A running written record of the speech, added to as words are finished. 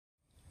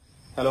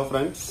Hello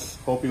friends,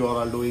 hope you are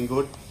all doing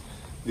good.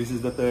 This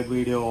is the third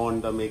video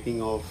on the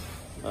making of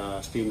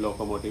steam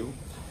locomotive.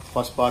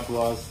 First part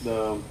was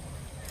the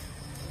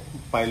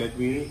pilot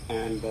wheel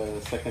and the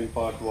second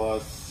part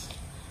was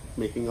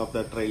making of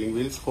the trailing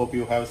wheels. Hope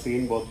you have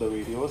seen both the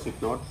videos.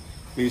 If not,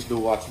 please do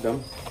watch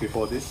them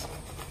before this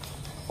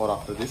or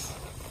after this.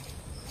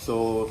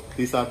 So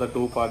these are the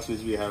two parts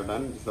which we have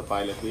done. This is the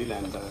pilot wheel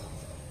and the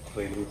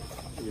trailing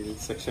wheel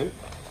section.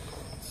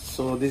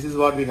 So this is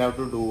what we have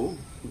to do,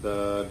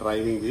 the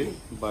driving wheel,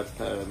 but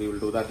we will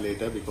do that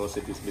later because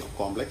it is a bit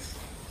complex.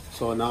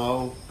 So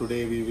now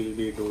today we will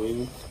be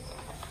doing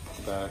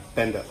the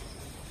tender.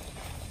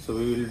 So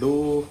we will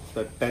do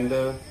the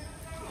tender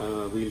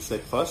wheel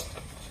set first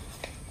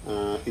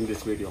in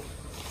this video.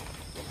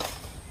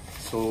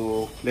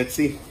 So let's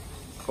see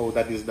how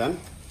that is done,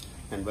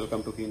 and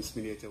welcome to Kim's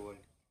Miniature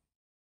World.